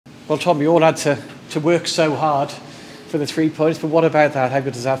Well, Tom, we all had to work so hard for the 3 points, but what about that? How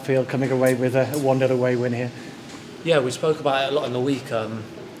good does that feel, coming away with a 1-0 away win here? Yeah, we spoke about it a lot in the week.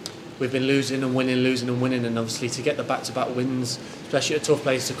 We've been losing and winning, and obviously to get the back-to-back wins, especially at a tough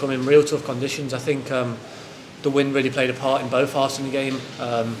place to come in real tough conditions, I think the win really played a part in both halves in the game.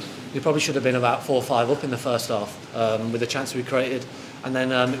 We probably should have been about 4 or 5 up in the first half with the chance we created, and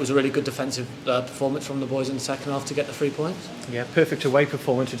then it was a really good defensive performance from the boys in the second half to get the 3 points. Yeah, perfect away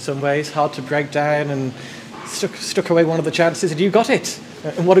performance in some ways, hard to break down, and stuck away one of the chances, and you got it.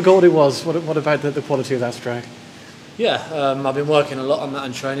 And what a goal it was. What about the quality of that strike? Yeah, I've been working a lot on that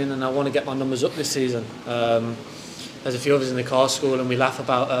in training, and I want to get my numbers up this season. There's a few of us in the car school, and we laugh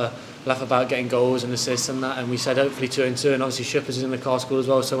about getting goals and assists and that, and we said hopefully 2 and 2, and obviously Shippers is in the car school as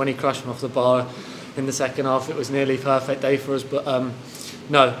well, so when he crashed off the bar in the second half, it was nearly a perfect day for us. But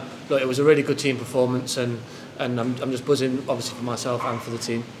no, look, it was a really good team performance, and I'm just buzzing obviously for myself and for the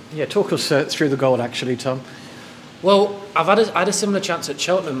team. Yeah, talk us through the goal actually, Tom. Well, I had a similar chance at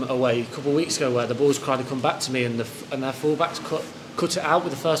Cheltenham away a couple of weeks ago where the ball's tried to come back to me, and their fullbacks cut it out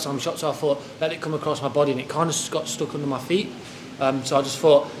with the first time shot, so I thought let it come across my body, and it kind of got stuck under my feet. So I just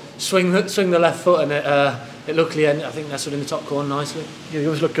thought swing the left foot, and it luckily ended. I think nestled in the top corner nicely. Yeah, they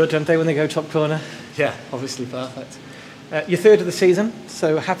always look good, don't they, when they go top corner? Yeah, obviously perfect. Your 3rd of the season,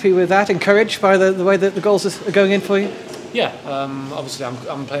 so happy with that, encouraged by the way that the goals are going in for you? Yeah, obviously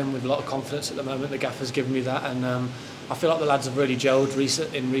I'm playing with a lot of confidence at the moment. The gaffer's given me that, and I feel like the lads have really gelled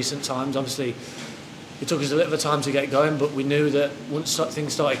in recent times. Obviously, it took us a little bit of time to get going, but we knew that once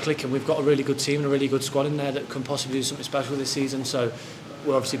things started clicking, we've got a really good team and a really good squad in there that can possibly do something special this season. So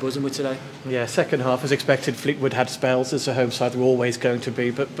we're obviously buzzing with today. Yeah, second half, as expected, Fleetwood had spells as a home side. They're always going to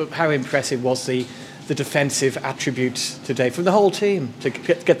be, but how impressive was the defensive attributes today from the whole team to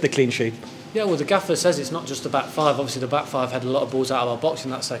get the clean sheet? Yeah, well, the gaffer says it's not just the back 5. Obviously, the back 5 had a lot of balls out of our box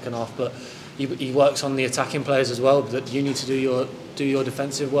in that second half, but he works on the attacking players as well. That you need to do your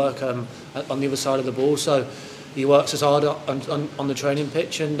defensive work on the other side of the ball. So he works as hard on the training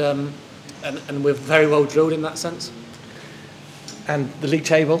pitch, and we're very well drilled in that sense. And the league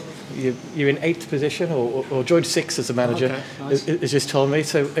table, you're in 8th position, or joined 6th as a manager, okay, nice. As just told me.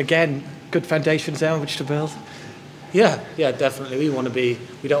 So again, good foundations there on which to build. Yeah, definitely. We don't want to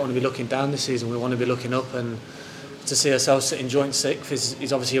be looking down this season. We want to be looking up, and to see ourselves sitting joint 6th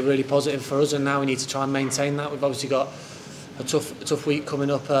is obviously a really positive for us. And now we need to try and maintain that. We've obviously got a tough week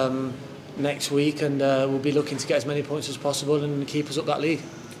coming up next week, and we'll be looking to get as many points as possible and keep us up that league.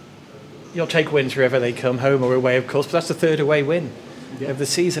 You'll take wins wherever they come, home or away, of course. But that's the 3rd away win of the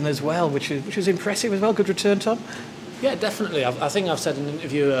season as well, which was impressive as well. Good return, Tom. Yeah, definitely. I think I've said in an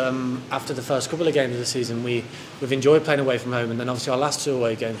interview after the first couple of games of the season, we've enjoyed playing away from home, and then obviously our last 2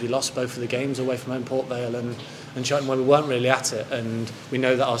 away games, we lost both of the games away from home, Port Vale and Cheltenham, where we weren't really at it, and we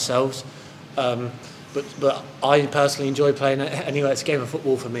know that ourselves. But I personally enjoy playing it anyway. It's a game of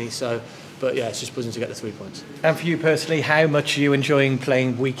football for me. So, but yeah, it's just buzzing to get the 3 points. And for you personally, how much are you enjoying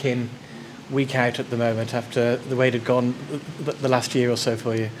playing week in, week out at the moment after the way it had gone the last year or so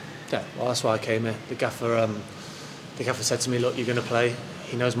for you? Yeah, well, that's why I came here. The gaffer said to me, look, you're going to play.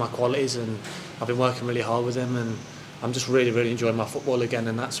 He knows my qualities, and I've been working really hard with him, and I'm just really, really enjoying my football again,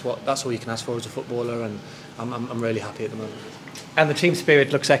 and that's all you can ask for as a footballer, and I'm really happy at the moment. And the team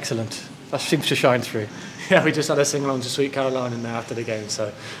spirit looks excellent. That seems to shine through. Yeah, we just had a sing-along to Sweet Caroline in there after the game,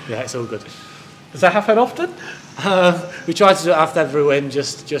 so yeah, it's all good. Does that happen often? We try to do it after every win,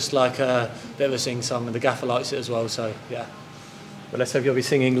 just like a bit of a sing-song, and the gaffer likes it as well, so yeah. Well, let's hope you'll be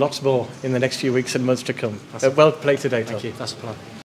singing lots more in the next few weeks and months to come. Well played today, Tom. Thank you. That's the plan.